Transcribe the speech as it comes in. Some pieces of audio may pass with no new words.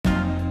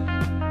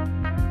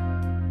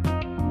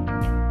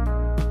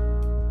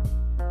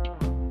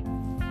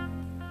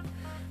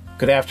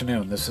Good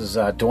afternoon. This is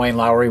Dwayne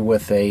Lowry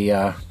with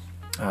a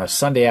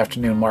Sunday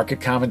afternoon market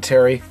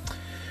commentary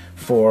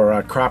for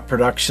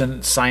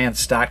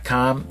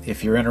CropProductionScience.com.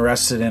 If you're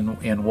interested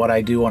in what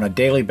I do on a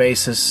daily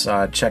basis,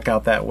 check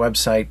out that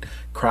website,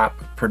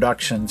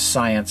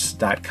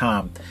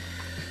 CropProductionScience.com.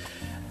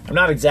 I'm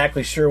not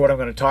exactly sure what I'm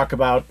going to talk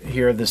about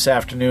here this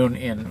afternoon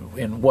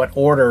in what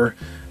order,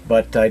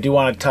 but I do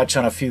want to touch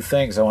on a few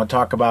things. I want to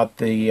talk about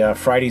the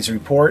Friday's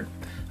report.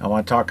 I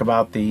want to talk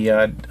about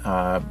the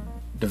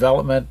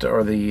development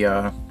or the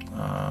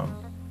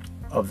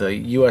of the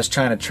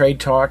U.S.-China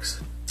trade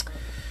talks,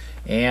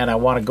 and I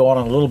want to go on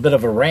a little bit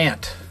of a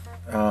rant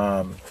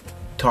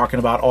talking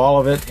about all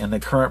of it and the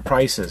current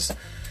prices.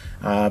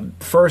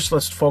 First,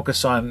 let's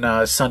focus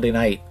on Sunday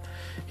night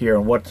here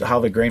and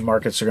how the grain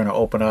markets are going to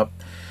open up.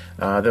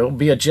 There will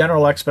be a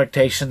general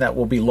expectation that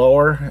will be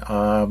lower.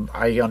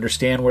 I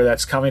understand where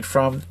that's coming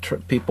from.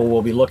 People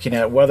will be looking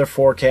at weather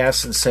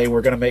forecasts and say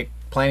we're going to make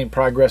planting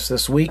progress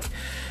this week.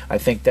 I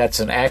think that's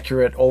an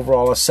accurate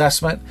overall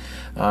assessment.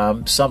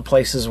 Some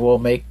places will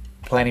make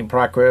planting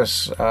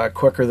progress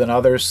quicker than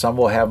others. Some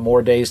will have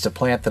more days to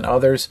plant than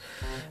others.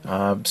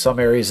 Some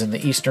areas in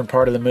the eastern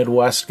part of the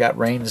Midwest got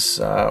rains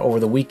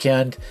over the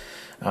weekend.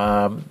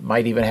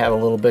 Might even have a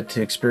little bit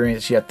to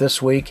experience yet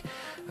this week.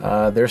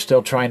 They're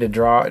still trying to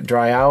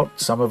dry out.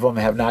 Some of them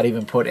have not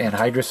even put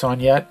anhydrous on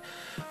yet.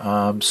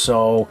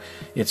 So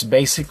it's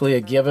basically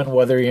a given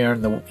whether you're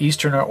in the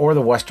eastern or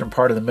the western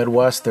part of the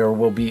Midwest. There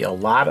will be a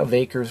lot of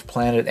acres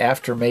planted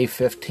after May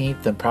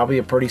 15th and probably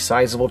a pretty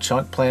sizable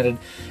chunk planted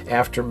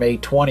after May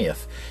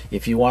 20th.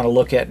 If you want to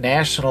look at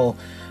national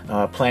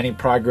planting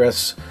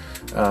progress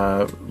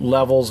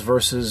levels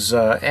versus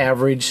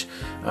average,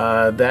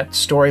 that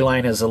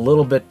storyline is a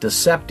little bit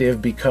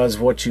deceptive, because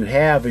what you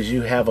have is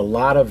a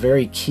lot of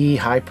very key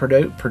high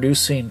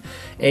producing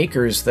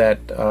acres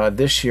that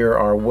this year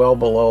are well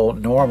below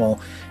normal,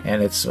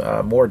 and it's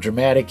more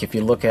dramatic if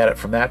you look at it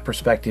from that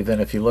perspective than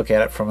if you look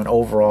at it from an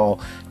overall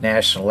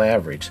national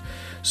average.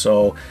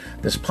 So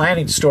this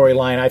planting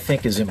storyline, I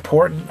think, is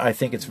important. I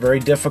think it's very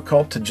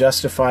difficult to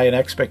justify an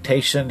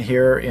expectation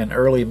here in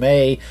early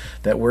May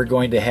that we're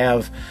going to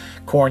have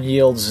corn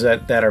yields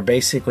that are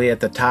basically at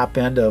the top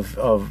end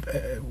of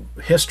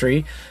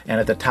history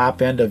and at the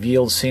top end of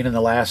yields seen in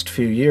the last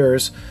few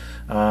years,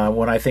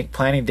 when I think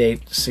planting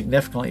date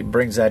significantly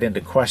brings that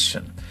into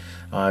question.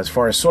 As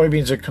far as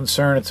soybeans are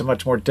concerned, it's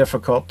much more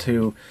difficult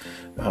to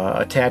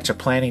attach a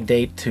planting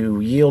date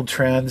to yield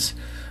trends.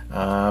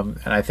 And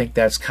I think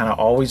that's kind of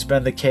always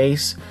been the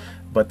case.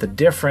 But the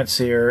difference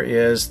here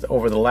is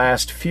over the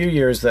last few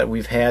years that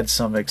we've had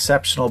some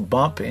exceptional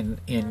bump in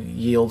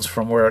yields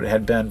from where it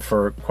had been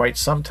for quite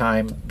some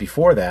time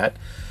before that.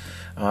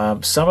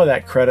 Some of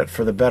that credit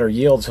for the better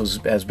yields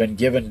has been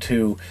given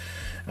to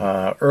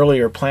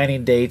earlier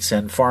planting dates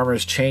and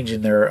farmers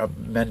changing their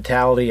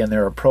mentality and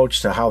their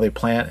approach to how they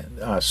plant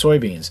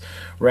soybeans.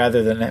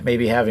 Rather than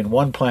maybe having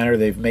one planter,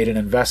 they've made an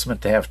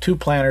investment to have two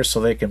planters so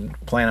they can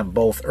plant them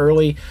both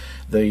early.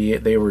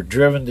 They were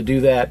driven to do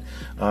that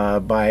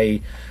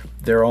by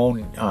their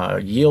own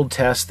yield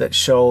tests that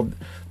showed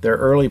their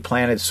early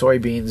planted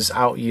soybeans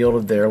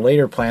out-yielded their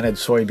later planted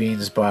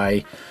soybeans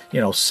by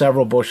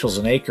several bushels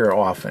an acre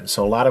often.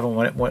 So a lot of them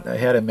went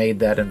ahead and made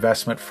that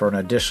investment for an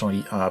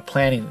additional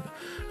planting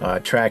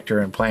tractor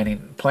and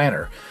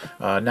planter.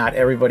 Not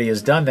everybody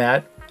has done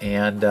that,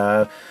 and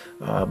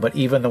but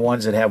even the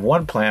ones that have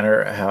one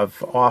planter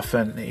have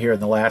often, here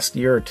in the last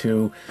year or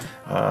two,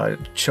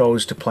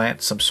 chose to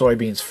plant some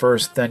soybeans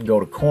first, then go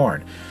to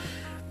corn.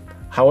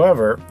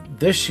 However,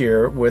 this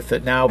year, with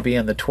it now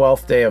being the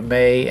 12th day of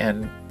May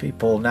and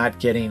people not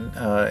getting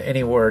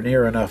anywhere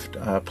near enough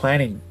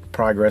planting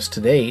progress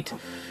to date,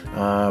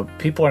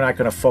 people are not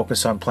going to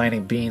focus on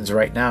planting beans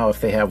right now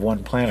if they have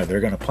one planter.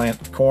 They're going to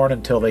plant corn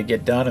until they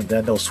get done, and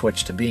then they'll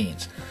switch to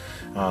beans.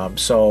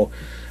 So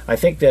I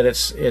think that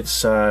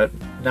it's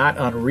not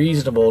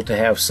unreasonable to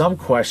have some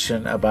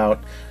question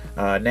about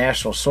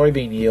national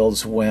soybean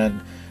yields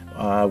when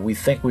we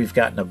think we've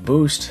gotten a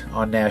boost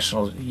on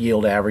national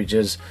yield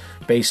averages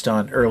based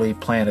on early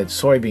planted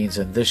soybeans,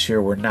 and this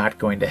year we're not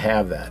going to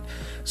have that.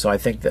 So I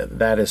think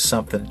that is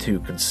something to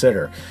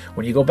consider.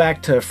 When you go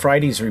back to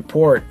Friday's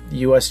report,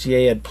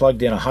 USDA had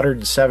plugged in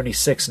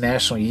 176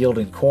 national yield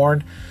in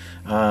corn.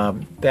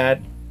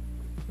 That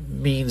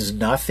means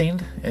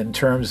nothing in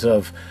terms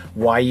of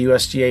why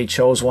USDA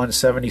chose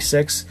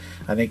 176.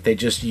 I think they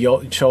just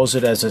chose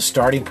it as a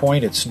starting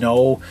point. It's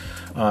no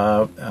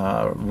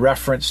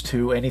reference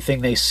to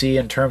anything they see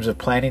in terms of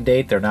planting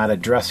date. They're not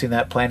addressing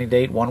that planting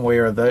date one way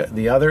or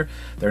the other.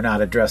 They're not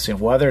addressing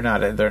weather,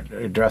 they're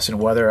addressing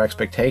weather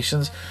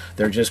expectations.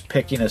 They're just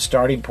picking a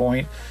starting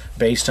point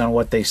based on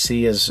what they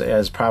see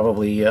as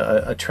probably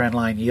a trend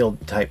line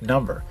yield type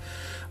number.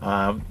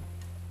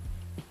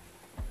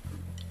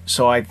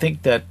 So I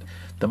think that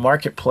the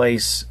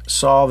marketplace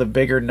saw the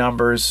bigger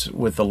numbers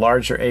with the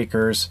larger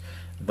acres,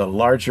 the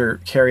larger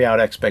carryout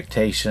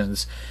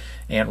expectations,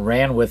 and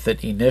ran with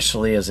it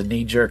initially as a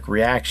knee-jerk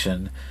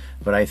reaction.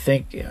 But I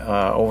think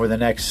over the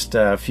next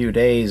few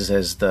days,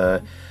 as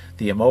the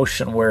the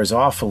emotion wears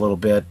off a little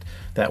bit,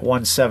 that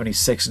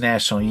 176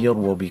 national yield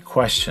will be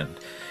questioned.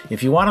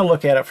 If you want to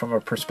look at it from a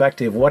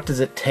perspective, what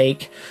does it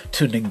take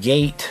to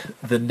negate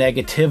the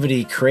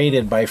negativity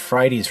created by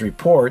Friday's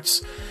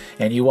reports,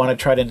 and you want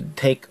to try to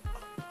take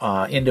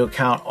into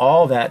account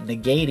all that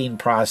negating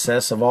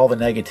process of all the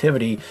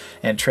negativity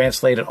and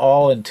translate it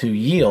all into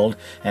yield,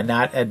 and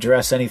not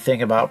address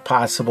anything about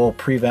possible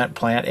prevent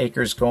plant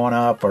acres going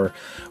up or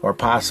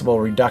possible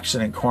reduction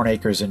in corn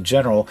acres in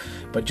general,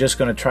 but just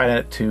going to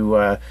try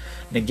to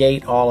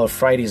negate all of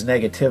Friday's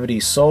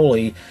negativity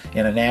solely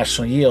in a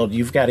national yield,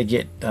 you've got to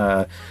get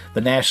the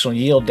national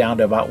yield down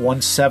to about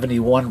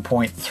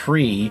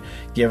 171.3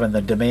 given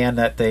the demand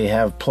that they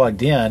have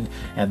plugged in,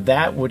 and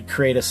that would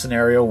create a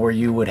scenario where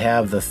you would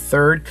have the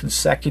third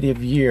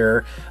consecutive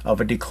year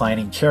of a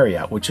declining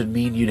carryout, which would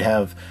mean you'd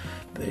have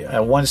a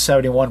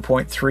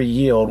 171.3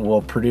 yield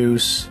will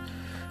produce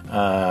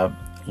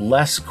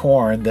less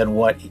corn than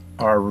what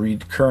our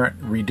current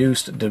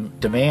reduced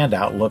demand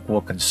outlook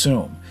will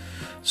consume.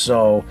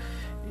 So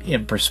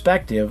in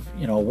perspective,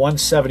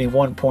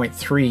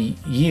 171.3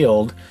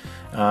 yield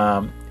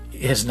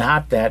is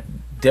not that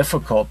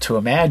difficult to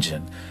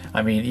imagine.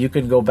 I mean, you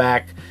can go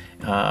back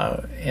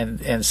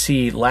and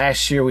see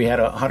last year we had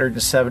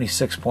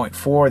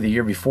 176.4, the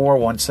year before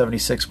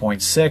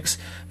 176.6,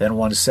 then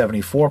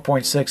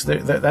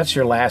 174.6. That's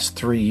your last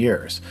 3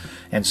 years.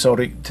 And so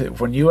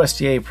when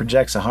USDA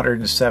projects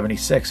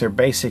 176, they're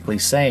basically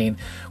saying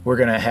we're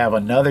going to have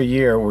another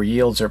year where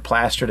yields are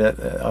plastered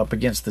up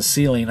against the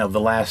ceiling of the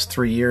last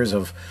 3 years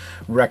of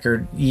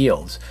record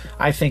yields.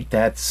 I think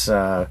that's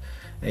a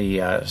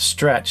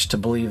stretch to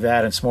believe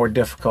that. It's more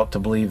difficult to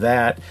believe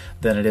that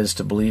than it is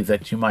to believe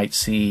that you might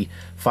see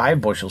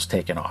 5 bushels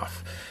taken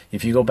off.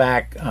 If you go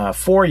back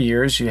 4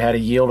 years, you had a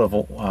yield of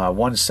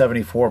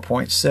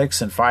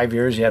 174.6. In 5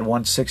 years, you had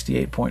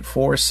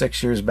 168.4.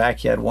 6 years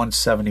back, you had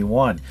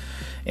 171.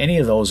 Any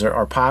of those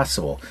are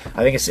possible.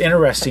 I think it's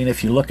interesting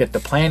if you look at the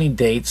planting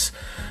dates.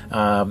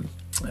 The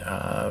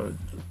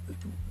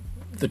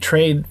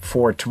trade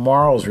for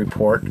tomorrow's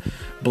report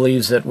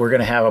believes that we're going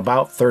to have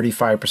about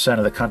 35%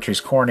 of the country's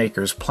corn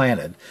acres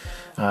planted.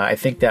 I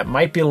think that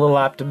might be a little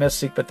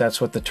optimistic, but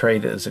that's what the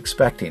trade is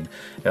expecting.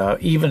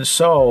 Even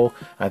so,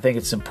 I think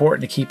it's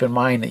important to keep in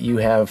mind that you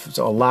have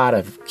a lot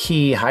of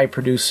key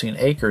high-producing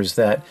acres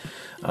that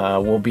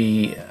will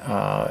be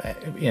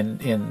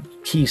in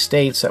key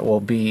states that will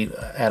be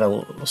at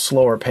a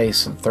slower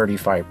pace than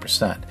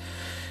 35%.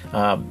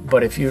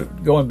 But if you're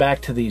going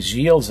back to these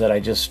yields that I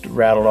just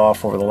rattled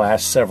off over the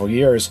last several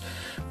years,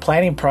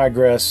 planting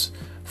progress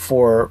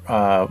for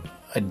a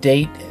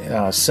date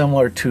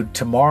similar to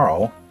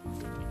tomorrow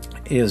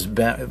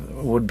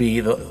would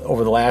be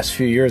over the last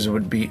few years.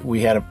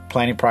 We had a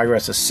planting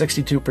progress of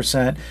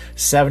 62%, 71%,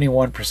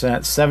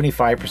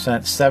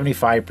 75%,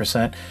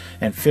 75%,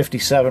 and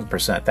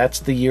 57%. That's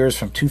the years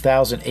from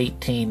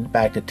 2018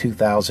 back to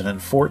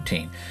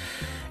 2014,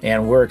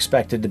 and we're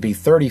expected to be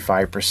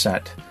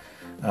 35%.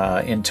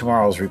 In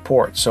tomorrow's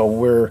report. So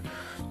we're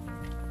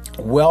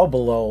well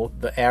below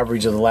the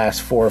average of the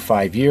last 4 or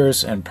 5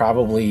 years, and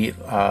probably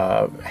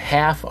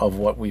half of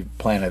what we've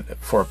planted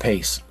for a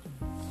pace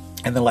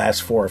in the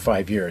last 4 or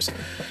 5 years.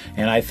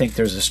 And I think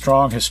there's a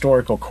strong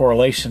historical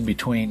correlation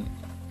between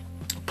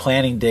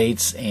planting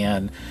dates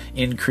and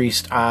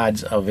increased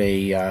odds of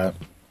a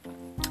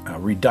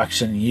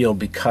reduction in yield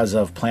because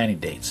of planting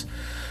dates.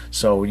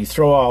 So when you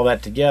throw all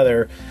that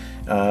together,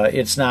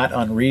 it's not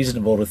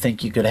unreasonable to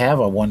think you could have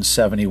a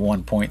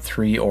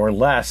 171.3 or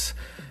less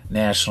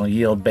national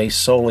yield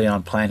based solely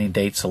on planting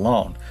dates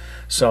alone.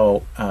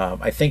 So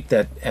I think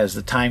that as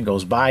the time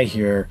goes by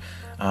here,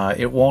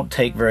 it won't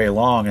take very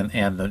long,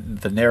 and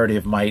the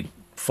narrative might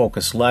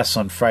focus less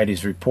on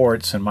Friday's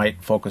reports and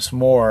might focus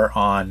more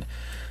on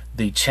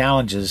the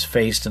challenges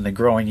faced in the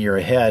growing year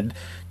ahead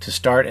to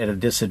start at a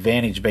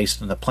disadvantage based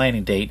on the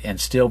planting date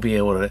and still be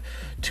able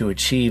to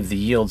achieve the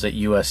yields that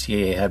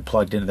USDA had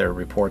plugged into their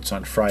reports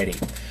on Friday.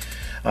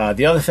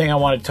 The other thing I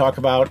want to talk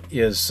about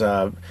is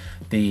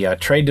the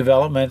trade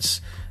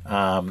developments.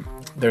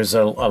 There's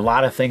a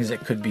lot of things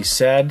that could be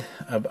said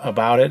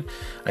about it.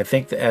 I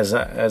think that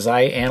as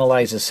I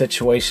analyze the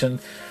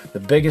situation, the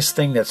biggest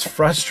thing that's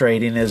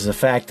frustrating is the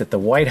fact that the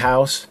White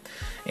House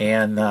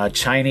and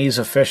Chinese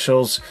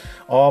officials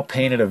all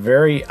painted a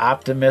very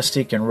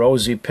optimistic and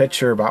rosy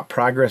picture about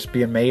progress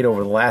being made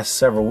over the last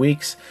several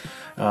weeks,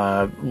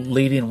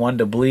 leading one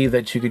to believe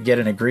that you could get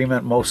an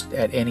agreement most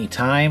at any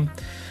time,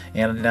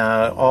 and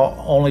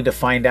only to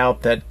find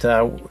out that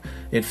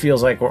it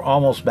feels like we're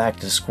almost back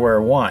to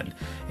square one,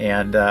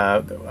 and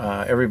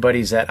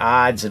everybody's at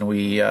odds. And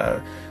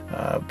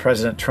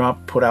President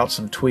Trump put out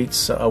some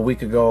tweets a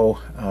week ago,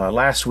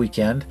 last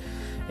weekend,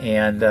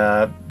 and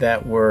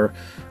that were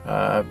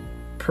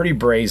pretty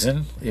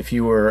brazen if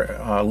you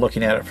were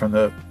looking at it from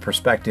the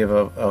perspective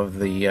of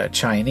the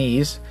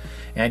Chinese.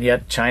 And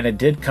yet China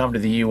did come to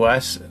the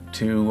U.S.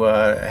 to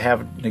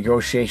have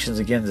negotiations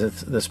again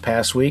this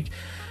past week.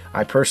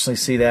 I personally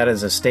see that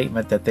as a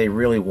statement that they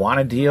really want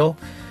a deal,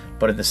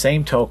 But in the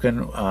same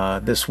token,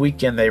 this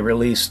weekend they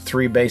released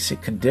 3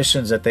 basic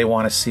conditions that they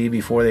want to see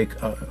before they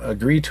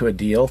agree to a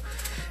deal.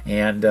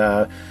 And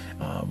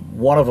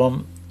one of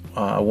them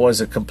was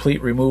a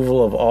complete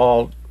removal of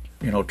all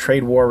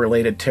trade war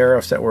related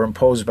tariffs that were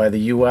imposed by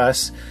the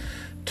U.S.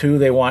 2,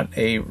 they want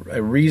a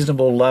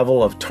reasonable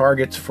level of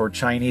targets for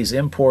Chinese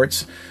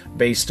imports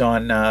based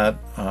on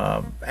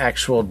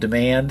actual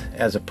demand,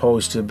 as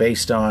opposed to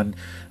based on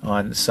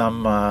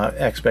some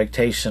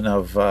expectation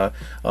of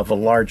a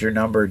larger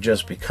number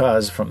just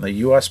because from the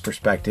U.S.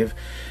 perspective.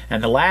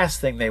 And the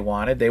last thing they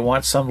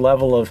want some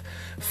level of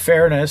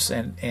fairness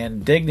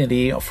and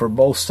dignity for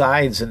both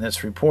sides in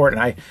this report.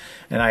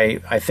 And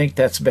I think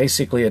that's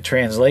basically a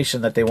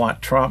translation that they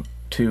want Trump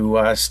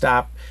to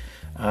stop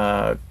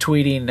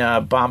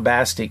tweeting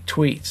bombastic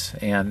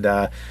tweets,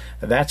 and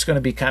that's going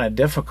to be kind of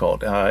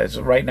difficult.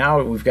 Right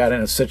now we've got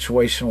in a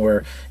situation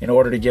where in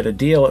order to get a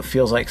deal, it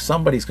feels like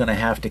somebody's going to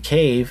have to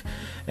cave,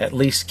 at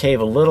least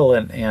cave a little,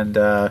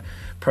 and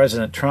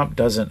President Trump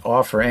doesn't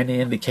offer any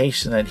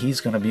indication that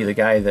he's going to be the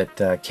guy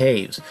that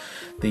caves.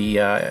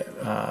 The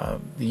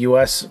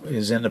U.S.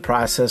 is in the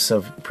process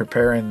of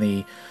preparing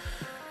the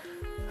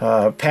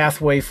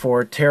pathway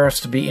for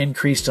tariffs to be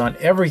increased on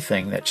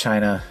everything that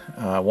China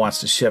wants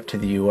to ship to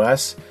the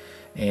U.S.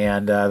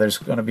 And there's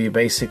going to be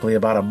basically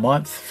about a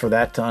month for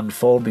that to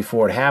unfold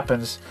before it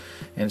happens.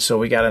 And so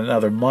we got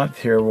another month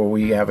here where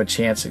we have a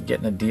chance at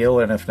getting a deal.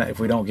 And if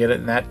we don't get it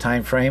in that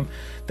time frame,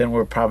 then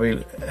we're probably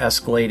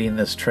escalating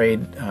this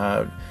trade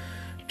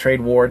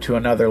war to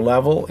another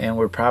level, and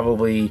we're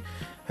probably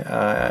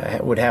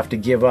would have to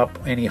give up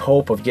any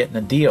hope of getting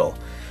a deal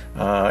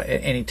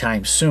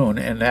anytime soon,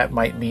 and that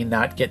might mean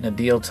not getting a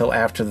deal till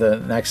after the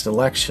next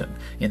election.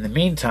 In the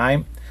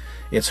meantime,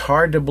 it's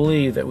hard to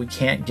believe that we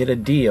can't get a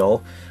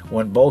deal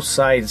when both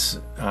sides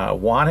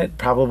want it.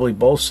 Probably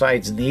both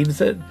sides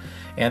needs it,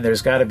 and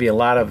there's got to be a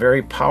lot of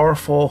very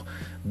powerful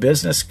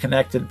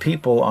business-connected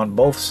people on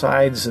both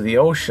sides of the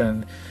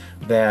ocean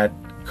that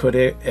could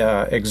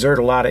exert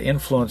a lot of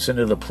influence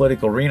into the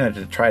political arena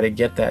to try to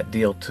get that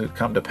deal to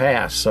come to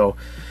pass. So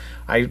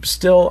I'm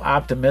still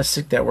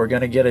optimistic that we're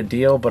going to get a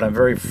deal, but I'm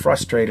very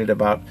frustrated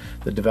about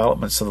the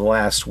developments of the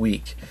last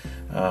week.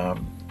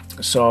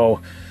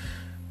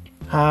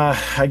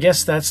 I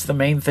guess that's the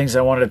main things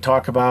I wanted to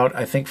talk about.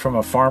 I think from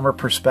a farmer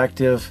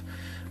perspective,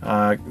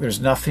 there's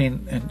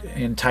nothing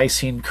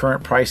enticing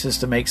current prices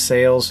to make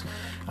sales.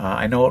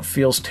 I know it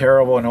feels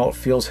terrible. I know it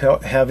feels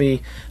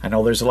heavy. I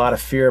know there's a lot of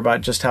fear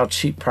about just how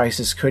cheap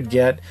prices could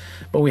get.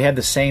 But we had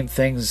the same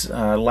things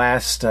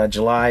last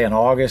July and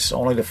August,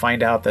 only to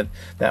find out that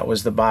that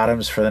was the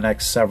bottoms for the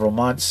next several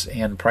months,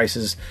 and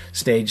prices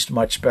staged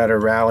much better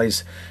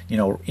rallies,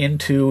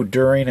 into,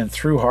 during, and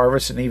through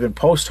harvest, and even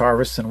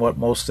post-harvest than what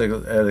most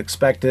had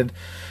expected.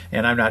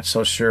 And I'm not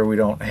so sure we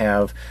don't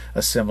have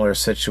a similar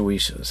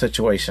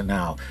situation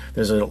now.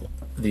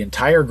 The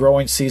entire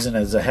growing season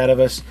is ahead of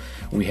us.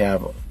 We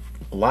have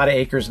a lot of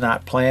acres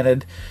not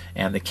planted,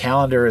 and the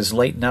calendar is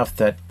late enough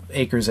that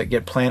acres that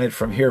get planted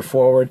from here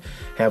forward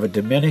have a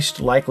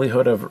diminished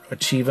likelihood of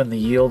achieving the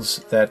yields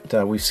that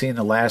we've seen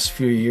the last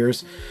few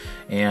years.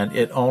 And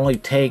it only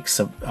takes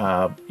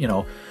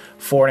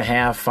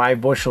 4.5,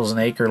 5 bushels an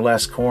acre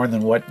less corn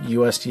than what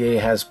USDA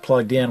has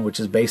plugged in, which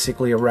is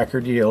basically a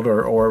record yield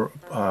or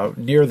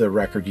near the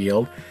record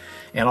yield.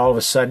 And all of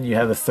a sudden you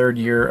have the third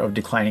year of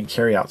declining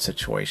carryout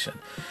situation.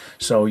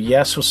 So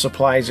yes, the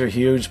supplies are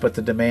huge, but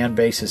the demand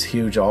base is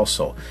huge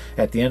also.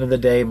 At the end of the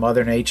day,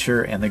 Mother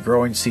Nature and the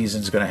growing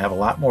season is going to have a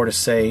lot more to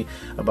say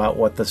about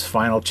what this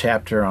final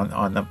chapter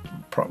on the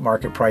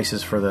market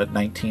prices for the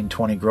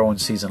 1920 growing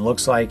season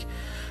looks like.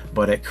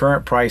 But at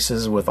current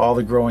prices, with all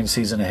the growing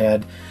season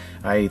ahead,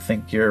 I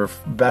think your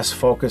best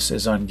focus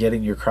is on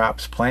getting your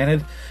crops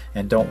planted,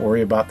 and don't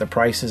worry about the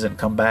prices, and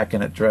come back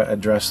and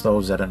address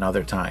those at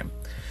another time.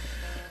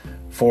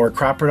 For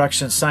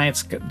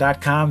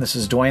CropProductionScience.com, this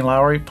is Dwayne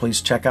Lowry. Please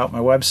check out my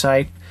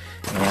website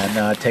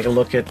and take a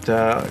look at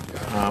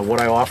what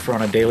I offer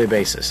on a daily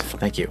basis.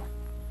 Thank you.